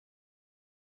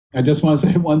I just want to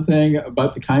say one thing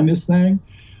about the kindness thing.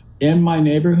 In my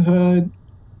neighborhood,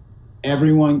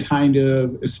 everyone kind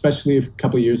of, especially a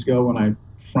couple of years ago when I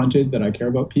fronted that I care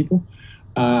about people,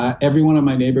 everyone in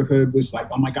my neighborhood was like,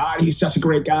 oh my God, he's such a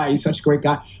great guy. He's such a great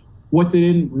guy. What they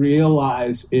didn't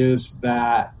realize is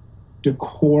that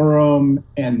decorum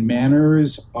and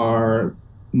manners are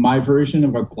my version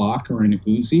of a Glock or an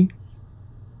Uzi.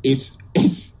 It's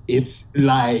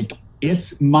like,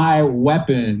 it's my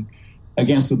weapon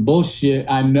against the bullshit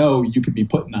I know you could be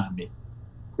putting on me,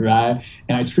 right?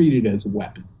 And I treat it as a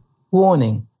weapon.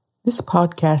 Warning, this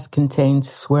podcast contains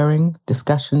swearing,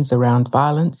 discussions around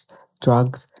violence,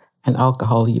 drugs, and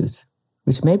alcohol use,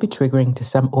 which may be triggering to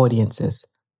some audiences.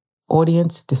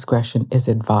 Audience discretion is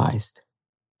advised.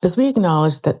 As we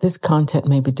acknowledge that this content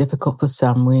may be difficult for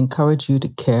some, we encourage you to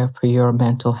care for your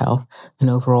mental health and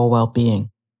overall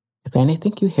well-being. If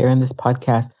anything you hear in this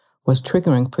podcast was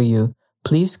triggering for you,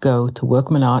 please go to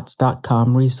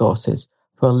workmanarts.com resources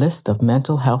for a list of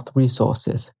mental health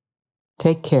resources.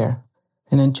 Take care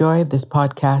and enjoy this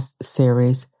podcast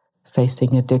series,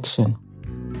 Facing Addiction.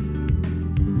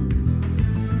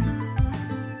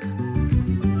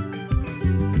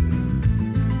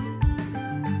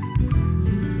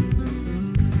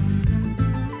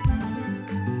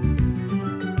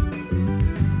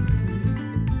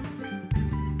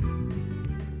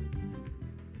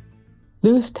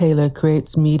 Lewis Taylor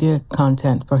creates media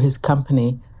content for his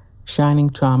company, Shining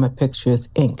Trauma Pictures,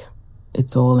 Inc.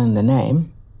 It's all in the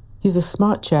name. He's a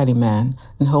smart, chatty man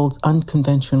and holds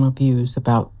unconventional views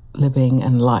about living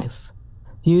and life,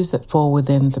 views that fall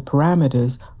within the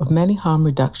parameters of many harm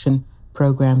reduction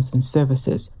programs and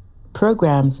services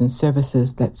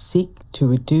that seek to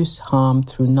reduce harm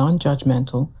through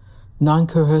non-judgmental,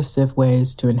 non-coercive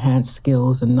ways to enhance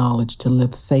skills and knowledge to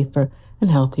live safer and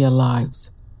healthier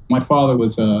lives. My father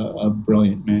was a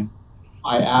brilliant man.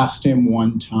 I asked him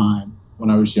one time when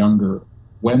I was younger,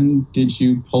 when did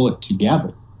you pull it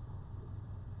together?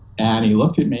 And he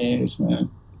looked at me and said,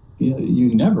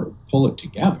 you never pull it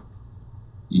together.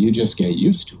 You just get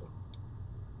used to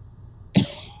it.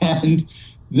 And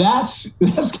that's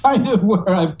kind of where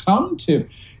I've come to.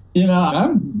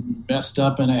 I'm messed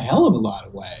up in a hell of a lot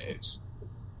of ways.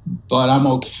 But I'm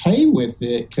okay with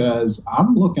it because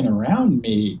I'm looking around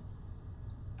me.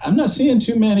 I'm not seeing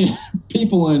too many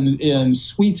people in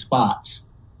sweet spots.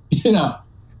 I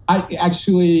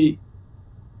actually,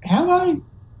 have I?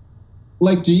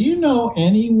 Like, do you know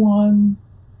anyone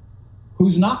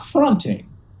who's not fronting?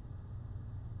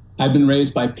 I've been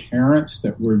raised by parents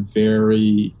that were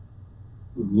very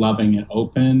loving and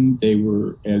open. They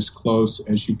were as close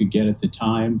as you could get at the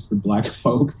time for Black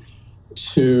folk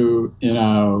to,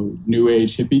 new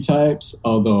age hippie types,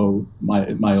 although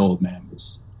my old man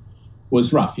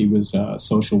was rough. He was a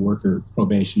social worker,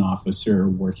 probation officer,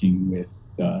 working with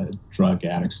drug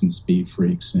addicts and speed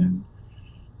freaks and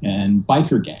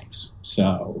biker gangs.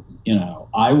 So,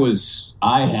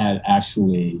 I had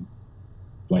actually,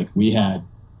 we had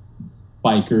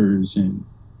bikers and,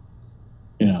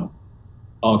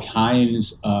 all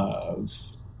kinds of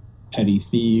petty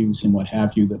thieves and what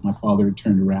have you that my father had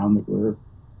turned around that were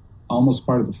almost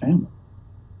part of the family.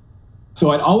 So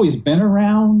I'd always been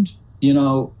around,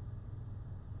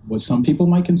 what some people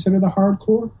might consider the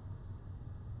hardcore.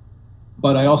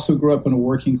 But I also grew up in a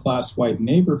working class white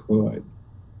neighborhood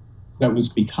that was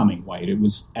becoming white. It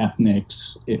was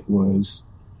ethnics. It was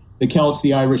the Celts,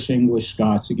 the Irish, English,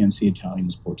 Scots against the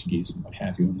Italians, Portuguese, and what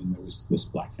have you. And then there was this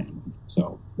black family.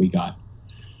 So we got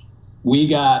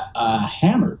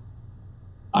hammered.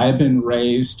 I have been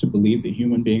raised to believe that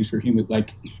human beings are human,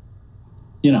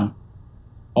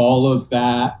 all of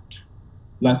that.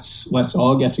 Let's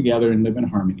all get together and live in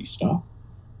harmony stuff.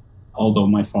 Although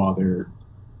my father,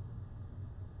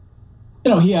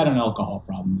 he had an alcohol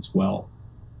problem as well.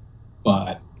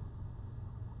 But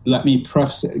let me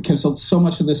preface it, because so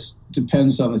much of this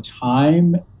depends on the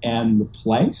time and the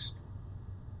place.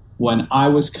 When I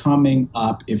was coming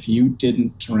up, if you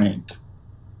didn't drink,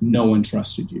 no one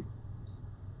trusted you,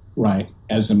 right,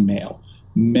 as a male.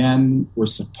 Men were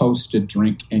supposed to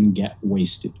drink and get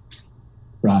wasted,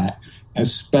 right,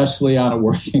 especially on a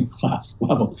working class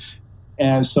level.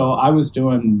 And so I was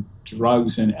doing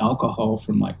drugs and alcohol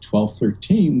from 12,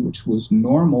 13, which was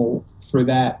normal for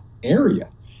that area.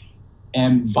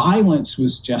 And violence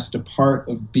was just a part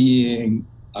of being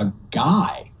a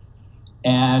guy.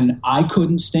 And I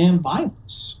couldn't stand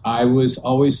violence. I was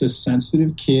always a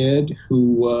sensitive kid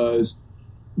who was,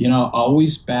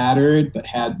 always battered, but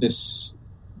had this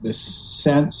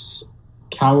sense,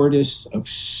 cowardice of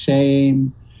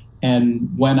shame. And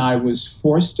when I was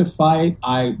forced to fight,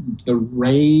 the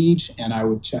rage, and I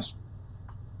would just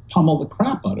pummel the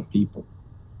crap out of people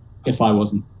if I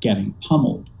wasn't getting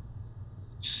pummeled.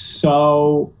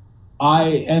 So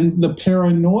and the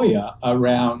paranoia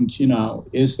around,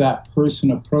 is that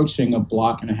person approaching a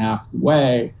block and a half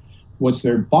away? What's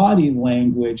their body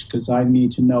language? Because I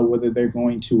need to know whether they're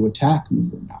going to attack me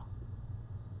or not.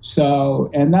 So,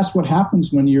 and that's what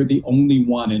happens when you're the only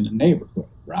one in the neighborhood,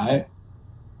 right?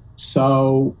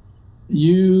 So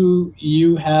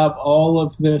you have all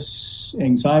of this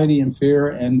anxiety and fear,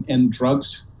 and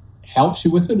drugs helps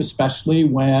you with it, especially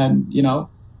when,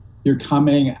 you're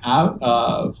coming out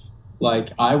of, like,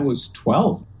 I was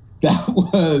 12. That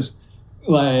was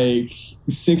like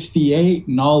 68,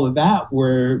 and all of that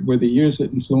were the years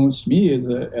that influenced me as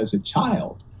a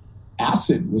child.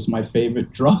 Acid was my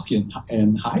favorite drug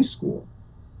in high school,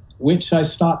 which I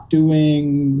stopped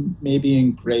doing maybe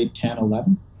in grade 10,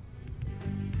 11.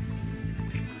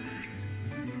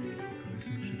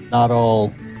 Not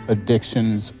all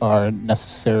addictions are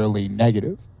necessarily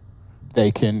negative.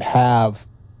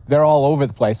 They're all over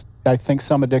the place. I think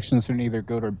some addictions are neither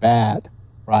good or bad,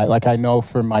 right? Like, I know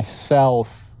for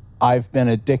myself, I've been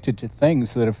addicted to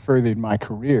things that have furthered my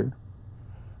career.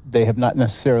 They have not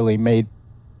necessarily made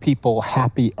people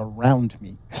happy around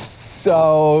me.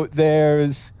 So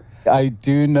I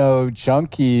do know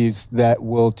junkies that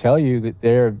will tell you that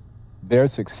their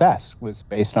success was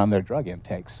based on their drug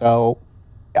intake. So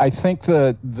I think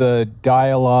the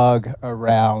dialogue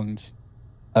around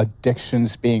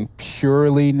addictions being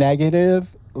purely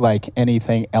negative, like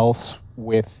anything else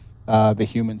with the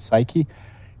human psyche,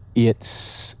 it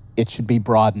should be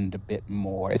broadened a bit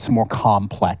more. It's more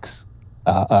complex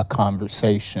a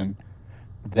conversation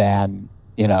than,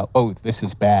 this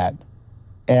is bad.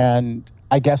 And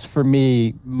I guess for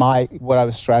me, what I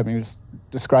was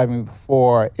describing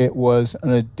before, it was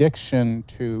an addiction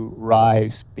to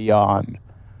rise beyond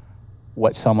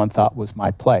what someone thought was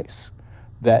my place.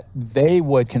 That they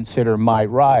would consider my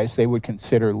rise, they would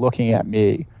consider looking at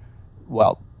me,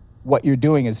 well, what you're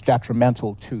doing is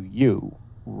detrimental to you.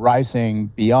 Rising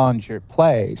beyond your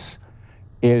place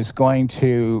is going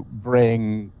to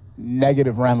bring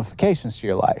negative ramifications to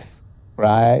your life,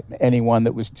 right? Anyone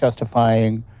that was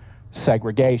justifying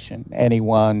segregation,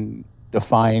 anyone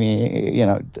defining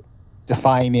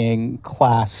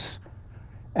class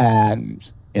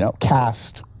and,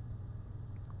 caste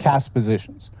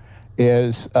positions,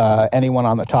 is anyone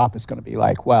on the top is going to be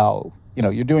like, well,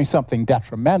 you're doing something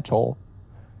detrimental.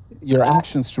 Your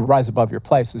actions to rise above your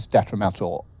place is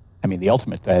detrimental. I mean, the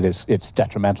ultimate that is, it's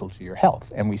detrimental to your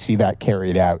health. And we see that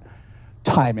carried out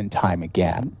time and time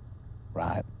again,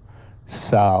 right?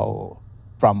 So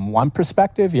from one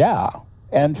perspective, yeah.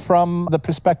 And from the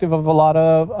perspective of a lot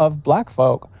of Black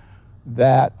folk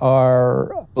that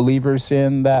are believers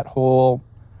in that whole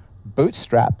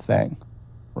bootstrap thing,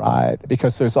 right?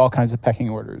 Because there's all kinds of pecking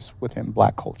orders within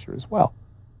Black culture as well.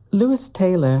 Lewis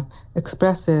Taylor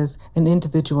expresses an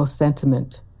individual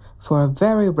sentiment for a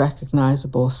very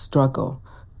recognizable struggle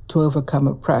to overcome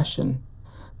oppression.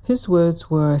 His words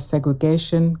were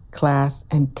segregation, class,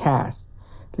 and caste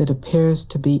that appears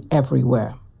to be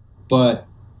everywhere. But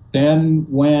then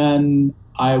when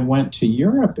I went to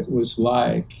Europe, it was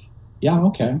like, yeah,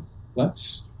 okay,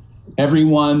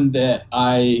 everyone that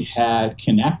I had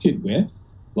connected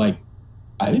with, like,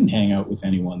 I didn't hang out with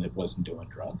anyone that wasn't doing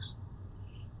drugs.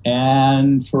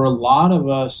 And for a lot of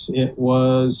us, it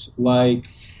was like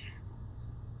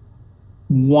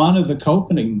one of the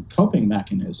coping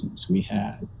mechanisms we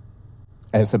had.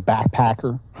 As a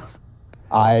backpacker,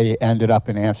 I ended up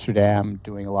in Amsterdam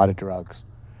doing a lot of drugs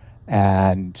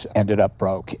and ended up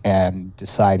broke and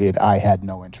decided I had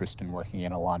no interest in working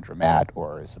in a laundromat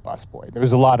or as a busboy. There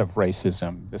was a lot of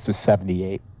racism. This is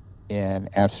 78 in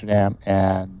Amsterdam,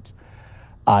 and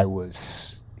I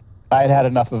had had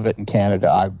enough of it in Canada.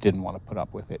 I didn't want to put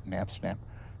up with it in Amsterdam.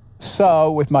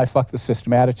 So with my fuck the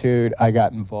system attitude, I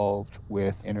got involved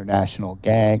with international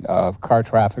gang of car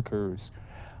traffickers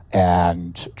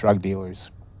and drug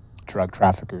dealers, drug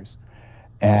traffickers.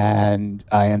 And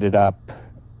I ended up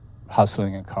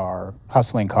hustling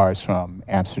cars from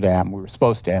Amsterdam. We were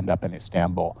supposed to end up in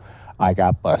Istanbul. I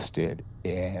got busted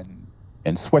in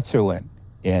Switzerland,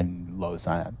 in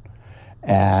Lausanne.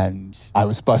 And I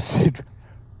was busted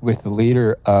with the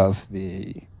leader of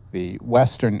the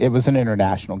Western. It was an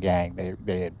international gang.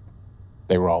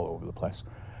 They were all over the place.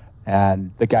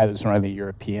 And the guy that was running the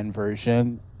European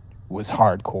version was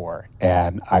hardcore,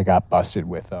 and I got busted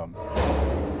with him.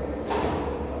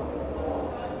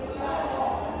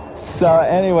 So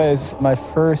anyways, my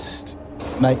first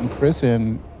night in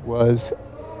prison was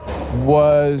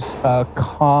a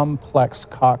complex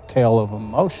cocktail of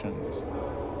emotions.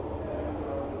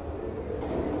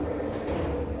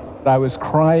 I was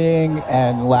crying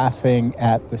and laughing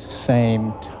at the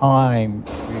same time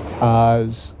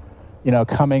because,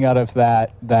 coming out of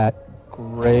that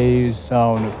gray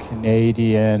zone of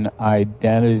Canadian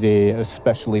identity,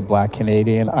 especially Black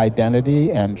Canadian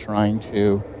identity, and trying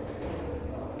to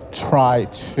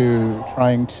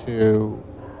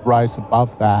rise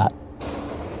above that.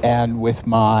 And with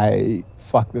my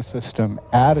fuck the system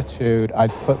attitude,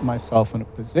 I'd put myself in a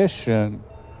position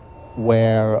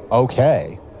where,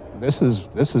 okay, this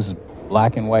is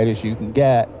black and white as you can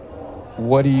get.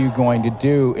 What are you going to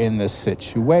do in this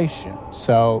situation?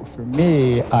 So for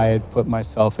me, I had put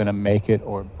myself in a make it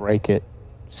or break it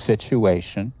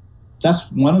situation.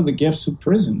 That's one of the gifts of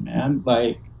prison, man.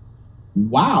 Like,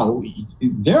 wow,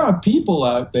 there are people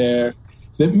out there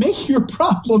that make your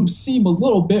problems seem a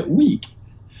little bit weak.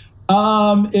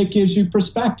 It gives you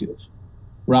perspective,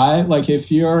 right? Like if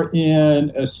you're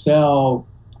in a cell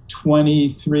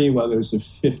 23, well, there's a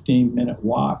 15-minute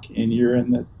walk, and you're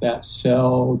in that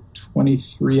cell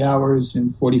 23 hours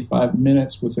and 45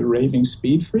 minutes with a raving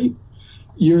speed freak,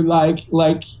 you're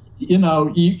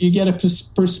you get a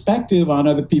perspective on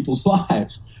other people's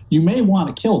lives. You may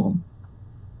want to kill them,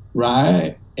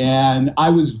 right? And I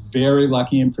was very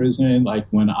lucky in prison, like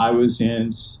when I was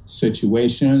in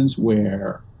situations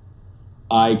where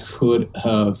I could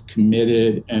have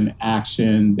committed an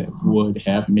action that would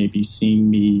have maybe seen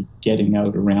me getting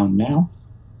out around now.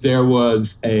 There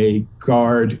was a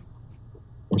guard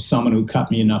or someone who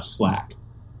cut me enough slack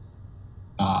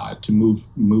to move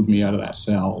me out of that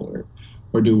cell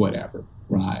or do whatever,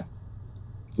 right?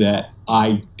 That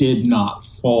I did not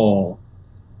fall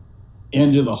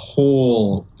into the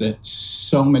hole that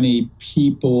so many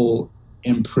people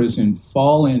in prison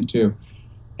fall into.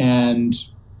 And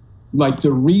like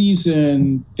the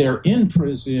reason they're in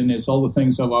prison is all the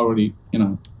things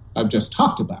I've just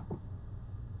talked about.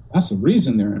 That's the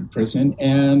reason they're in prison.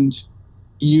 And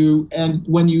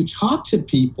when you talk to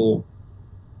people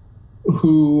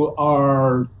who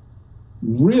are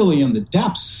really in the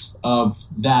depths of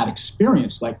that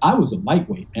experience, like I was a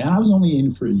lightweight, man. I was only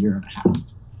in for a year and a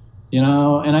half,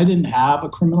 and I didn't have a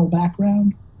criminal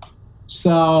background.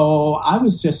 So I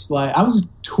was just I was a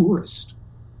tourist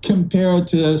compared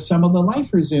to some of the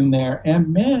lifers in there.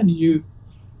 And man, you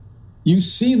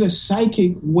see the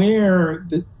psychic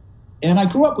and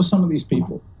I grew up with some of these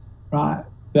people, right?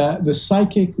 The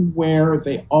psychic where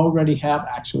they already have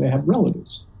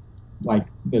relatives like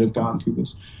that have gone through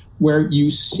this, where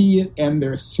you see it and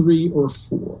they're 3 or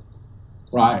 4,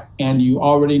 right? And you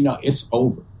already know it's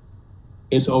over.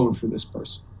 It's over for this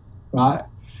person, right?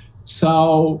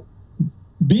 So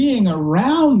being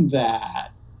around that,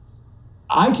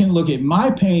 I can look at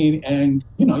my pain and,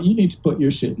 you need to put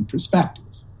your shit in perspective,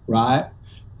 right?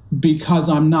 Because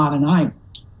I'm not an island.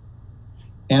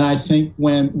 And I think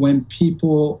when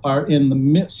people are in the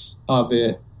midst of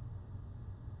it,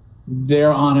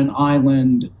 they're on an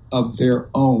island of their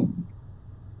own,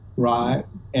 right?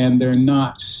 And they're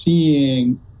not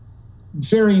seeing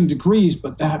varying degrees,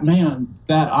 but that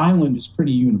island is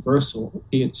pretty universal.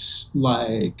 It's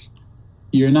like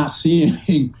you're not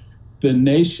seeing the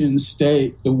nation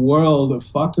state, the world of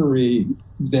fuckery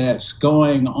that's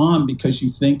going on because you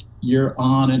think you're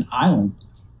on an island.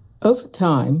 Over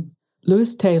time,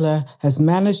 Lewis Taylor has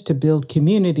managed to build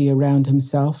community around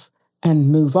himself and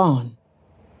move on.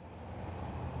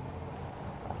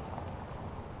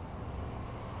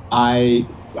 I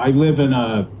live in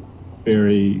a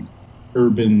very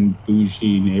urban,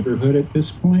 bougie neighborhood at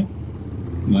this point.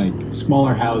 Like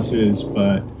smaller houses,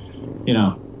 but,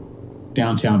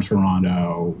 downtown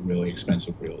Toronto, really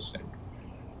expensive real estate.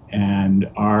 And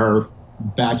our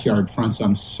backyard fronts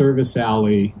on a service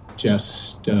alley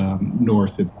just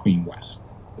north of Queen West.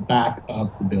 The back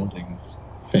of the building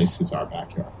faces our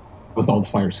backyard with all the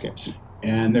fire escapes.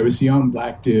 And there was a young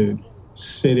black dude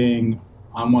sitting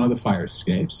on one of the fire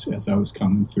escapes as I was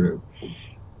coming through.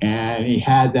 And he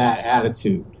had that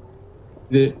attitude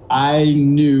that I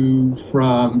knew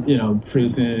from,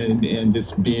 prison and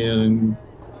just being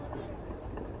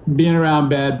around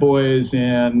bad boys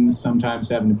and sometimes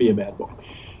having to be a bad boy.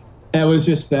 It was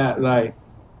just that, I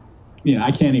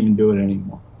can't even do it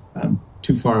anymore. I'm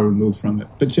too far removed from it.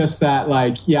 But just that,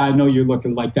 I know you're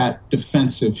looking like that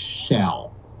defensive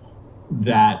shell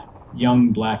that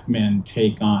young black men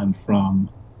take on from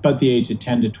about the age of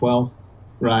 10 to 12,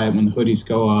 right? When the hoodies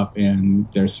go up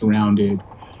and they're surrounded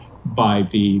by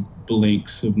the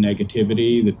blinks of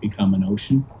negativity that become an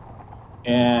ocean.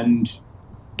 And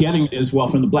getting it as well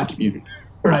from the black community,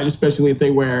 right? Especially if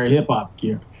they wear hip-hop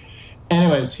gear.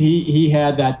 Anyways, he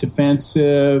had that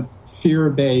defensive,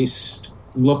 fear-based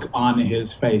look on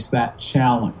his face, that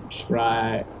challenge,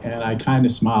 right? And I kind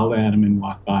of smiled at him and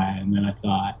walked by. And then I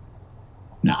thought,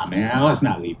 nah, man, let's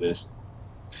not leave this.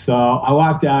 So I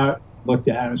walked out, looked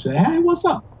at him and said, hey, what's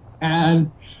up?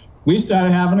 And we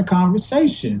started having a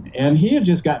conversation. And he had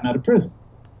just gotten out of prison,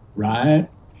 right?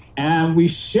 And we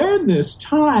shared this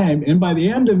time. And by the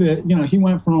end of it, you know, he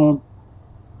went from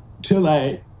to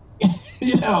like,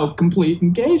 you know, complete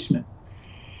engagement.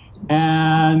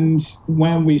 And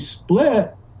when we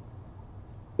split,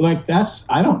 like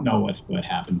I don't know what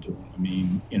happened to him. I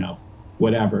mean, you know,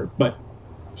 whatever. But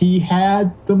he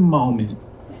had the moment.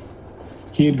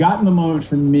 He had gotten the moment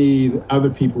from me that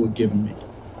other people had given me,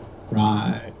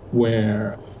 right?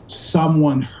 Where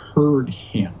someone heard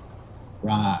him,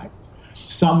 right?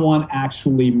 Someone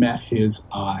actually met his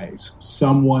eyes.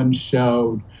 Someone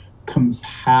showed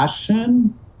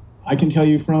compassion. I can tell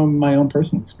you from my own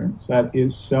personal experience, that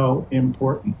is so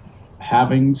important.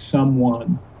 Having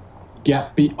someone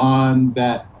get beyond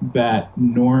that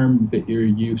norm that you're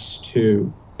used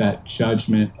to, that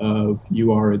judgment of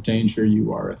you are a danger,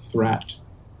 you are a threat,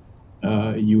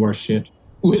 you are shit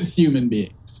with human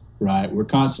beings, right? We're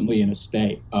constantly in a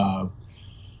state of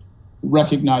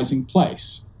recognizing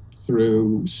place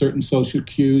through certain social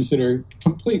cues that are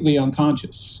completely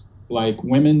unconscious. Like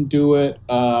women do it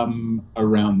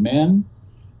around men.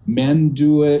 Men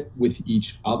do it with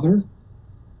each other,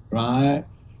 right?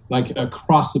 Like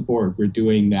across the board, we're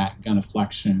doing that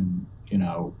genuflection, you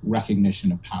know,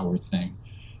 recognition of power thing.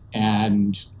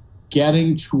 And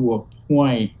getting to a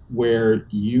point where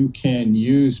you can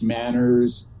use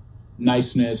manners,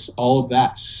 niceness, all of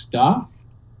that stuff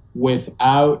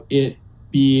without it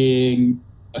being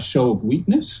a show of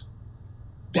weakness,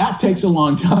 that takes a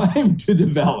long time to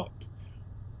develop.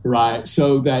 Right?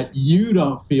 So that you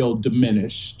don't feel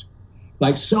diminished.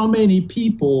 Like so many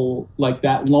people, like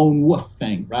that lone wolf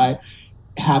thing, right?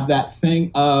 Have that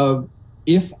thing of,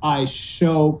 if I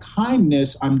show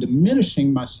kindness, I'm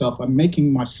diminishing myself. I'm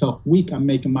making myself weak. I'm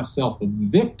making myself a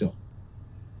victim,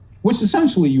 which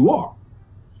essentially you are.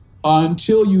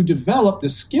 Until you develop the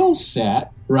skill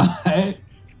set, right?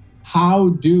 How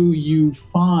do you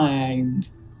find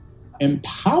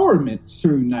empowerment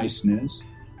through niceness?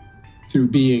 Through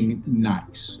being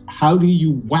nice? How do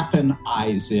you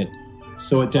weaponize it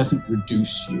so it doesn't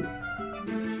reduce you?